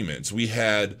had agreements. We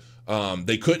had,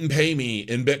 they couldn't pay me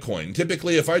in Bitcoin.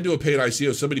 Typically, if I do a paid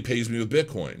ICO, somebody pays me with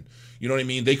Bitcoin. You know what I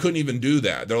mean? They couldn't even do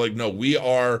that. They're like, no,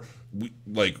 we're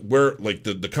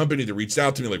the company that reached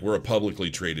out to me, like we're a publicly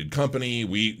traded company.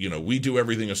 We do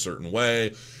everything a certain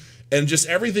way. And just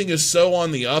everything is so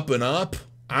on the up and up.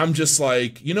 I'm just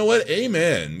like, you know what?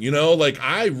 Amen.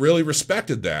 I really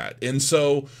respected that. And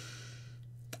so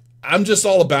I'm just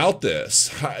all about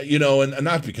this, and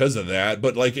not because of that,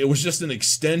 but like, it was just an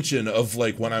extension of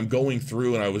like when I'm going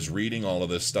through and I was reading all of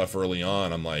this stuff early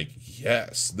on, I'm like,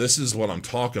 yes, this is what I'm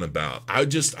talking about. I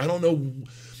don't know.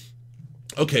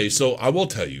 Okay. So I will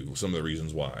tell you some of the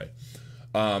reasons why.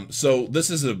 So this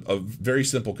is a very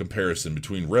simple comparison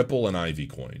between Ripple and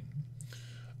IvyKoin.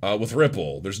 With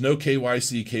Ripple, there's no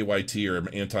KYC, KYT, or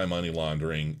anti-money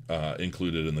laundering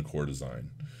included in the core design.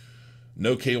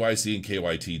 No KYC and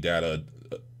KYT data.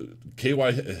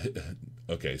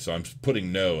 Okay, so I'm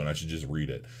putting no, and I should just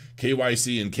read it.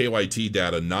 KYC and KYT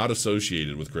data not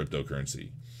associated with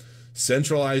cryptocurrency.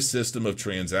 Centralized system of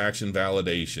transaction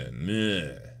validation.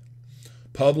 Meh.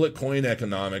 Public coin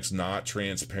economics not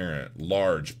transparent.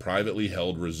 Large, privately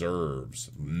held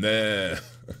reserves. Meh.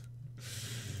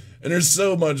 And there's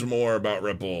so much more about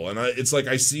Ripple. And it's like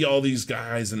I see all these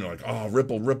guys and they're like, oh,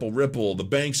 Ripple. The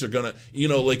banks are going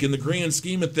to, like in the grand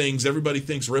scheme of things, everybody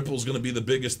thinks Ripple's going to be the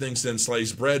biggest thing since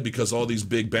sliced bread because all these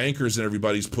big bankers and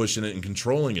everybody's pushing it and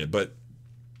controlling it. But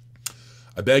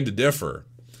I beg to differ.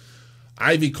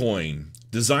 IvyKoin,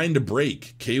 designed to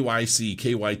break KYC,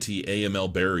 KYT,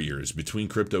 AML barriers between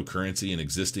cryptocurrency and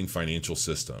existing financial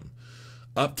system.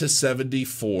 Up to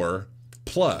 74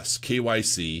 plus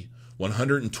KYC,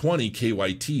 120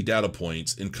 KYT data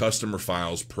points in customer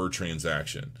files per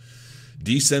transaction.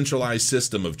 Decentralized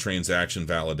system of transaction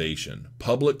validation.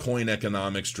 Public coin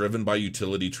economics driven by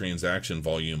utility transaction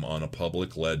volume on a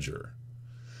public ledger.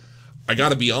 I got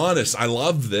to be honest, I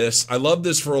love this. I love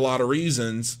this for a lot of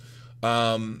reasons.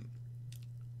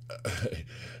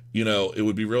 It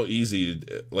would be real easy.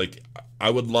 Like, I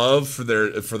would love for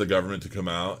the government to come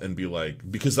out and be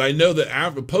like, because I know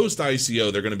that post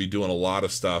ICO, they're going to be doing a lot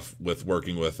of stuff with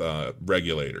working with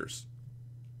regulators.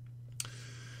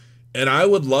 And I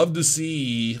would love to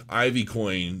see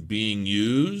IvyKoin being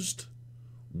used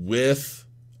with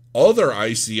other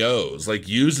ICOs, like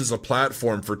used as a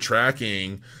platform for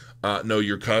tracking, know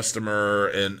your customer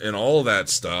and all of that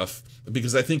stuff,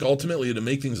 because I think ultimately it'll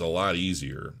make things a lot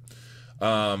easier.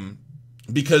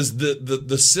 Because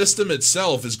the system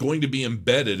itself is going to be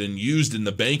embedded and used in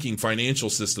the banking financial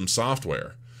system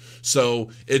software. So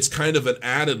it's kind of an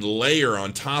added layer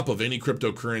on top of any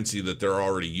cryptocurrency that they're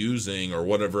already using or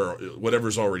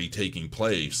whatever's already taking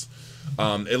place.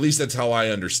 At least that's how I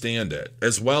understand it,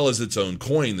 as well as its own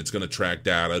coin that's going to track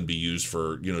data and be used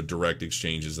for, direct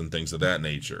exchanges and things of that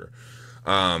nature.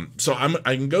 So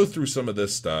I can go through some of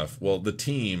this stuff. Well, the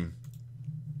team's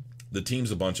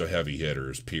a bunch of heavy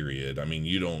hitters, period. I mean,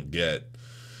 you don't get...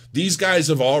 These guys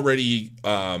have already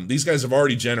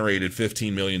generated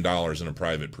 $15 million in a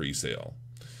private pre-sale.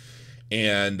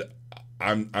 And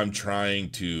I'm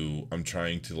trying to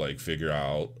like figure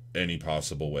out any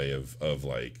possible way of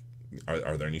like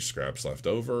are there any scraps left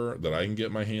over that I can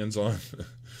get my hands on?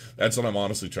 That's what I'm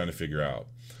honestly trying to figure out.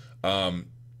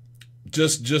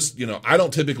 Just you know, I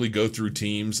don't typically go through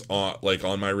teams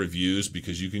on my reviews,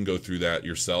 because you can go through that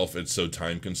yourself. It's so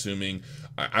time consuming.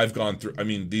 I've gone through. I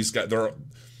mean, these guys, they're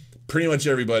pretty much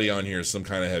everybody on here is some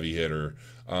kind of heavy hitter.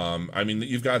 I mean,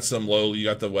 you've got some low. You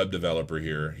got the web developer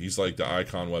here. He's like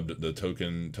the the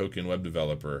token web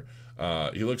developer.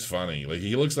 He looks funny. Like,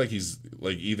 he looks like he's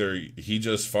like, either he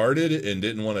just farted and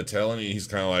didn't want to tell any. He's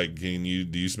kind of like, do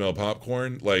you smell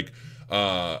popcorn? Like,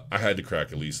 I had to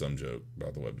crack at least some joke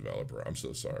about the web developer. I'm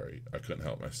so sorry. I couldn't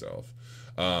help myself.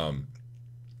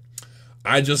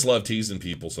 I just love teasing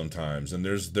people sometimes, and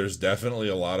there's definitely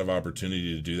a lot of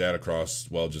opportunity to do that across,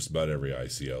 well, just about every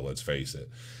ICO. Let's face it.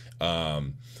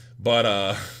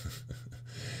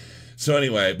 So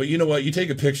anyway, but you know what? You take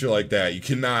a picture like that,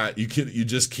 you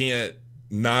just can't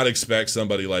not expect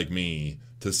somebody like me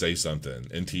to say something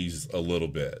and tease a little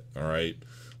bit. All right,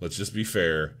 let's just be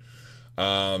fair.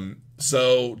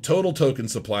 So total token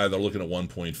supply, they're looking at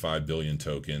 1.5 billion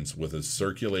tokens with a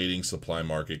circulating supply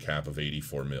market cap of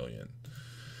 84 million,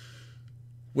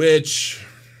 which,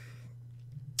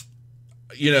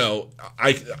 you know,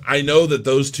 I know that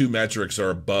those two metrics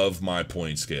are above my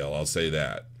point scale. I'll say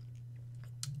that.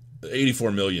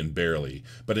 84 million barely,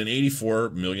 but an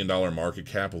 $84 million market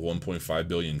cap with 1.5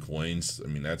 billion coins. I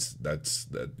mean, that's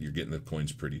you're getting the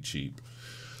coins pretty cheap.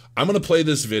 I'm going to play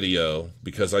this video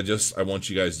because I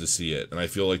want you guys to see it, and I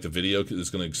feel like the video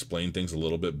is going to explain things a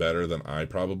little bit better than I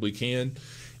probably can,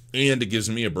 and it gives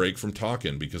me a break from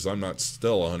talking because I'm not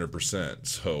still 100%.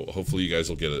 So hopefully you guys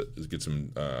will get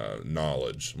some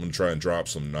knowledge. I'm going to try and drop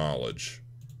some knowledge.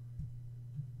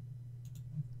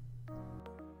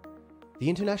 The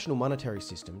international monetary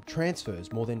system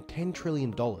transfers more than $10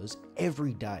 trillion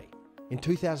every day. In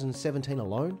 2017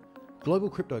 alone, global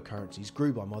cryptocurrencies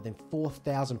grew by more than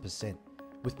 4,000%,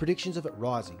 with predictions of it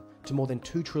rising to more than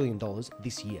 $2 trillion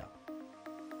this year.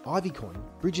 IvyKoin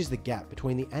bridges the gap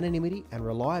between the anonymity and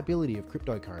reliability of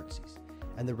cryptocurrencies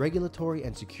and the regulatory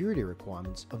and security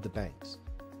requirements of the banks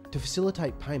to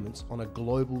facilitate payments on a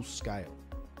global scale.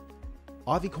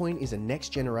 IvyKoin is a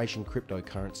next-generation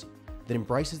cryptocurrency that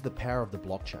embraces the power of the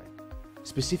blockchain,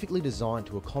 specifically designed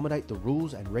to accommodate the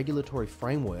rules and regulatory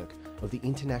framework of the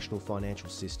international financial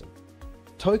system.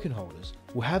 Token holders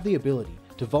will have the ability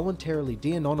to voluntarily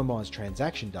de-anonymize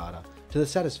transaction data to the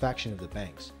satisfaction of the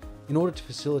banks in order to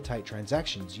facilitate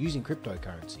transactions using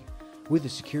cryptocurrency with the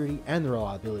security and the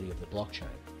reliability of the blockchain.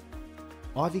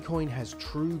 IvyKoin has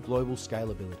true global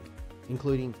scalability,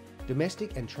 including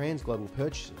domestic and trans-global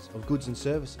purchases of goods and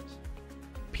services,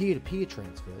 peer-to-peer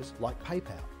transfers like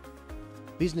PayPal,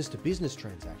 business-to-business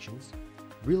transactions,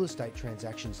 real estate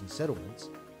transactions and settlements,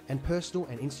 and personal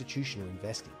and institutional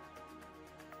investing.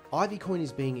 IvyKoin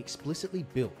is being explicitly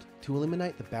built to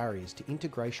eliminate the barriers to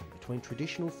integration between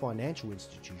traditional financial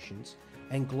institutions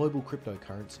and global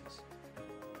cryptocurrencies.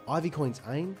 IvyKoin's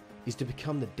aim is to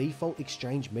become the default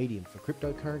exchange medium for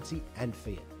cryptocurrency and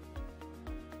fiat.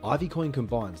 IvyKoin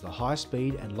combines the high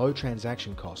speed and low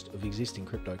transaction cost of existing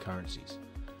cryptocurrencies,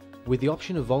 with the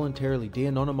option of voluntarily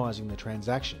de-anonymizing the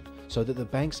transaction so that the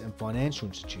banks and financial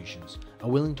institutions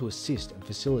are willing to assist and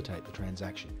facilitate the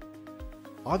transaction.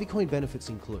 IvyKoin benefits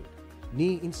include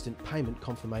near instant payment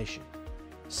confirmation,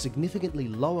 significantly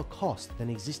lower cost than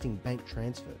existing bank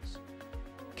transfers,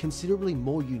 considerably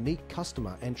more unique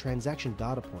customer and transaction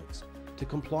data points to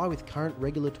comply with current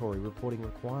regulatory reporting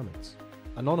requirements,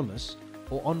 anonymous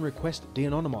or on request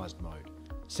de-anonymized mode,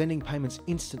 sending payments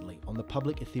instantly on the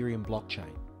public Ethereum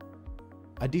blockchain.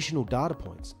 Additional data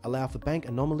points allow for bank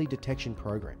anomaly detection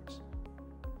programs.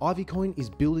 IvyKoin is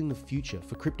building the future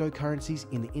for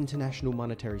cryptocurrencies in the international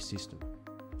monetary system.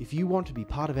 If you want to be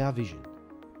part of our vision,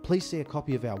 please see a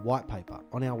copy of our white paper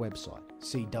on our website.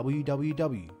 See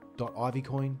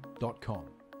www.ivykoin.com.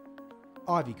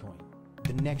 IvyKoin,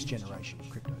 the next generation of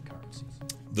cryptocurrencies.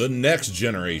 The next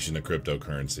generation of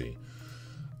cryptocurrency.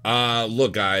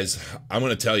 Look, guys, I'm going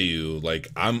to tell you, like,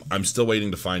 I'm still waiting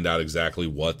to find out exactly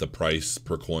what the price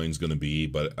per coin is going to be,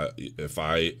 but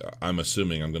I'm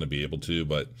assuming I'm going to be able to,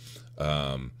 but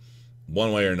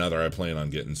one way or another, I plan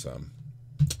on getting some.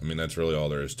 I mean, that's really all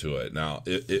there is to it. Now,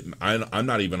 I'm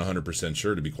not even 100%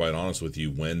 sure, to be quite honest with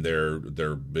you, when their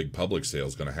big public sale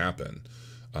is going to happen.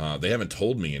 They haven't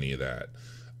told me any of that.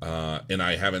 And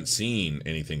I haven't seen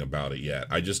anything about it yet.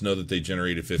 I just know that they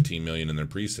generated 15 million in their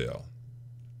pre-sale.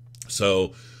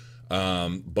 So,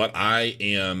 but I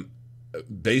am,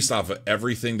 based off of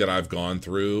everything that I've gone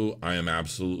through, I am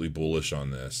absolutely bullish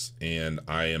on this, and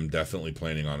I am definitely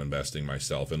planning on investing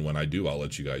myself. And when I do, I'll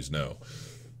let you guys know.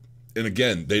 and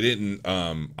again, they didn't,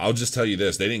 I'll just tell you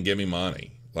this, they didn't give me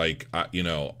money. Like,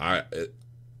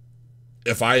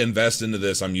 if I invest into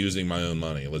this, I'm using my own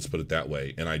money. Let's put it that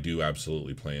way. And I do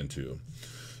absolutely plan to.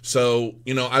 So,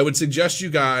 I would suggest you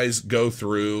guys go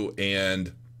through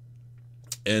and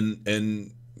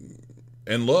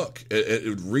look,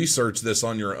 research this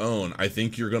on your own. I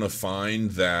think you're going to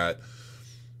find that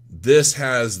this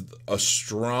has a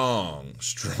strong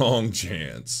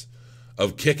chance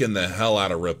of kicking the hell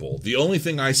out of Ripple. The only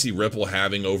thing I see Ripple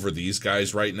having over these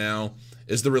guys right now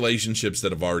is the relationships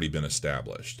that have already been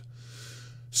established.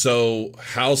 So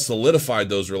how solidified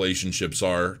those relationships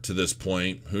are to this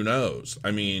point, who knows?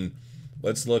 I mean,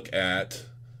 let's look at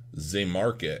the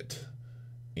market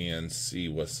and see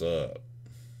what's up.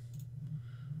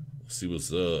 See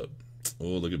what's up. Oh,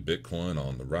 look at Bitcoin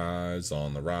on the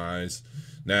rise.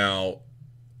 Now,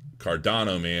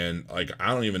 Cardano, man, like,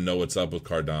 I don't even know what's up with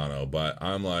Cardano, but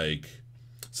I'm like,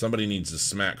 somebody needs to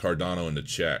smack Cardano into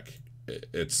check.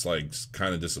 It's like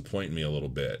kind of disappointing me a little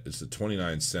bit. It's at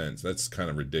 29 cents. That's kind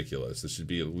of ridiculous. It should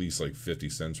be at least like 50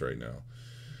 cents right now.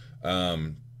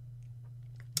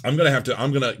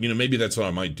 Maybe that's what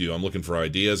I might do. I'm looking for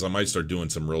ideas. I might start doing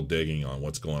some real digging on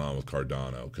what's going on with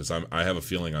Cardano, because I have a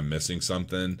feeling I'm missing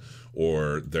something,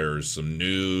 or there's some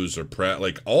news or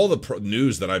like all the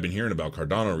news that I've been hearing about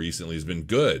Cardano recently has been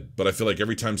good, but I feel like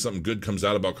every time something good comes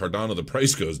out about Cardano, the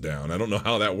price goes down. I don't know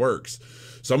how that works.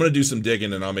 So I'm going to do some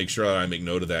digging, and I'll make sure that I make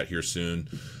note of that here soon.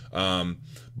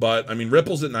 But I mean,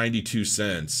 Ripple's at 92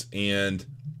 cents, and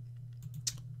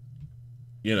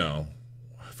I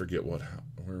forget where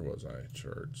was I?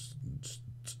 Charts.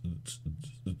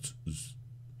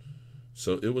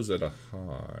 So it was at a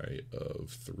high of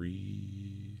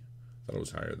 3. I thought it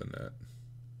was higher than that.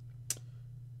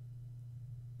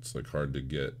 It's like hard to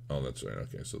get. Oh, that's right.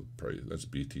 Okay, so price, that's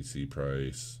BTC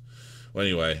price. Well,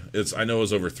 anyway, I know it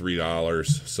was over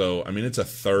 $3. So I mean, it's a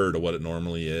third of what it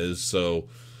normally is. So,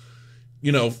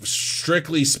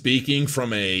 strictly speaking,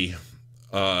 from an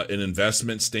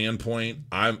investment standpoint,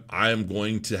 I'm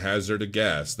going to hazard a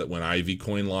guess that when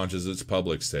IvyKoin launches its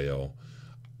public sale,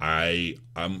 I'm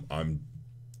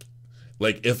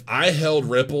like, if I held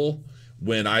Ripple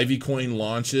when IvyKoin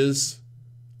launches,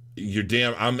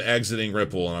 I'm exiting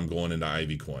Ripple and I'm going into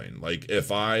IvyKoin.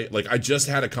 I just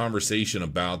had a conversation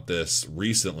about this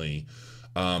recently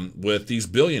with these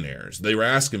billionaires. They were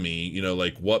asking me,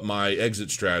 what my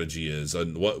exit strategy is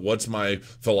and what's my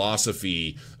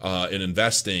philosophy in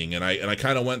investing. And I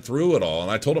kind of went through it all,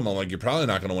 and I told them, I'm like, you're probably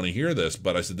not going to want to hear this,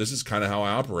 but I said, this is kind of how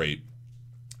I operate.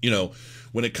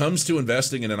 When it comes to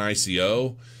investing in an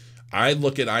ICO, I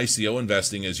look at ICO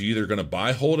investing as you're either going to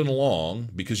buy, hold, and long,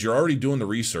 because you're already doing the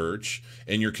research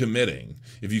and you're committing.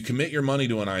 If you commit your money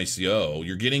to an ICO,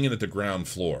 you're getting in at the ground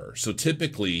floor. So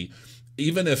typically,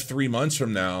 even if 3 months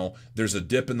from now there's a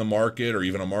dip in the market or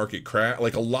even a market crash,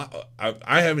 like a lot,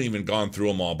 I haven't even gone through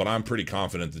them all, but I'm pretty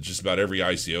confident that just about every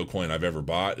ICO coin I've ever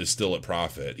bought is still at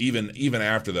profit, even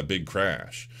after the big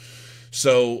crash.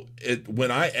 So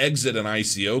when I exit an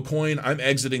ICO coin, I'm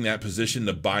exiting that position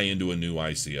to buy into a new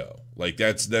ICO. Like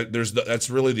that's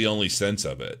really the only sense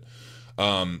of it.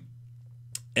 And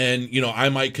I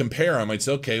might compare. I might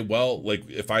say, okay, well, like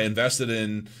if I invested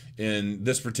in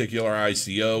this particular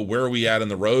ICO, where are we at in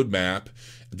the roadmap?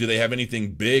 Do they have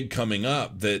anything big coming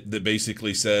up that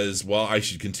basically says, well, I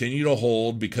should continue to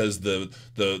hold because the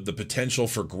potential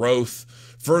for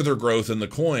further growth in the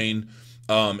coin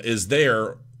is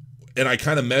there. And I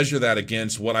kind of measure that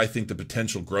against what I think the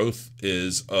potential growth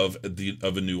is of a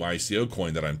new ICO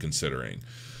coin that I'm considering.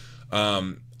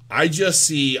 I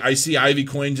see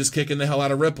IvyKoin just kicking the hell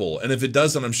out of Ripple, and if it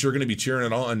doesn't, I'm sure going to be cheering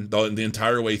it on the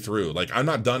entire way through. Like, I'm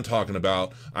not done talking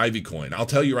about IvyKoin. I'll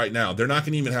tell you right now, they're not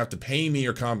going to even have to pay me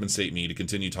or compensate me to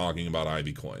continue talking about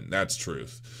IvyKoin. That's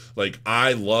truth. Like,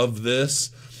 I love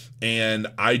this, and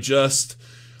I just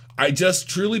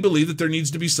truly believe that there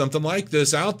needs to be something like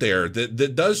this out there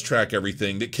that does track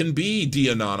everything, that can be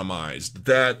de-anonymized,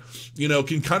 that,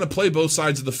 can kind of play both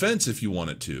sides of the fence if you want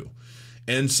it to.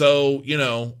 And so,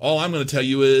 all I'm going to tell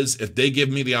you is if they give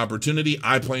me the opportunity,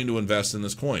 I plan to invest in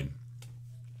this coin.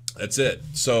 That's it.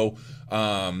 So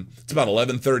it's about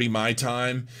 11:30 my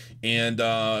time. And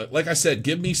like I said,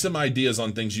 give me some ideas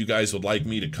on things you guys would like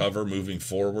me to cover moving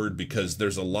forward, because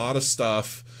there's a lot of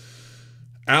stuff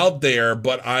out there,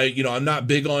 but I'm not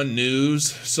big on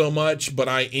news so much, but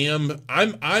I'm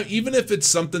even if it's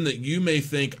something that you may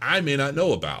think I may not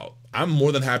know about, I'm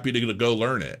more than happy to go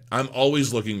learn it. I'm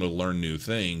always looking to learn new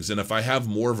things, and if I have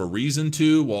more of a reason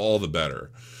to, well, all the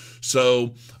better.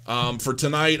 So for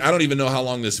tonight, I don't even know how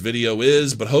long this video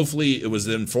is, but hopefully it was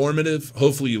informative.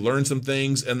 Hopefully you learned some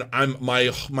things. And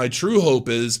my true hope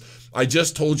is I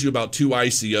just told you about 2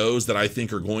 ICOs that I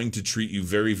think are going to treat you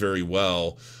very, very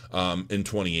well in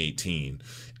 2018.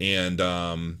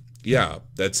 And yeah,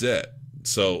 that's it.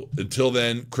 So until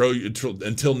then,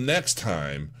 until next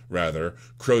time, rather,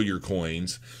 crow your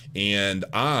coins. And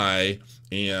I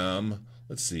am,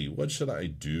 let's see, what should I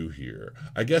do here?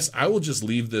 I guess I will just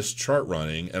leave this chart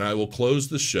running, and I will close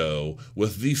the show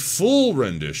with the full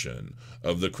rendition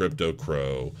of the Crypto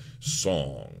Crow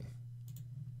song.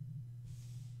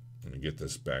 Let me get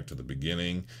this back to the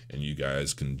beginning, and you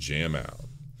guys can jam out.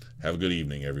 Have a good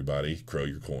evening, everybody. Crow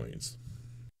your coins.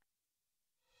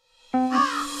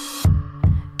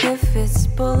 If it's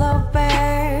bull or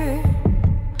bear,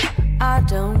 I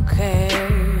don't care.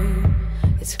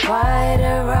 It's quite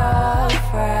a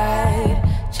rough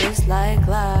ride, just like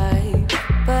life.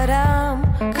 But I'm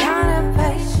kinda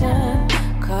patient,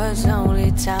 cause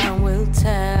only time will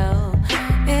tell.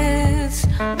 It's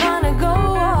gonna go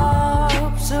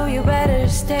up, so you better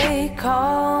stay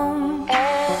calm.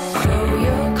 Crow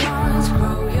your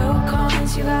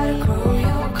coins, you gotta crow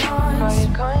your coins. Crow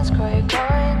your coins, crow your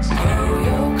coins.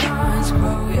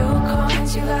 Crow your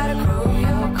coins, you gotta crow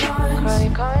your coins. Crow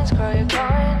your coins, crow your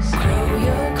coins.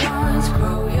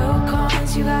 Crow your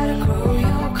coins, you gotta crow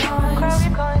your coins. Crow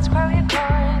your coins, crow your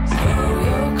coins.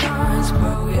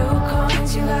 Crow your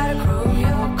coins, you gotta crow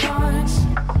your coins.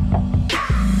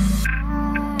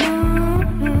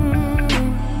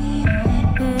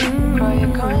 Crow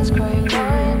your coins, crow your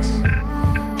coins.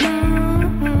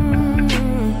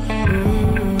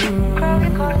 Crow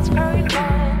your coins, crow your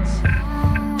coins.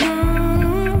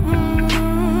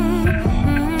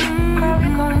 Crow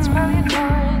your coins, crow your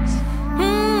coins.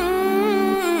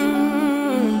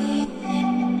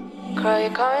 Crow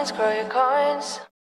your coins, crow your coins.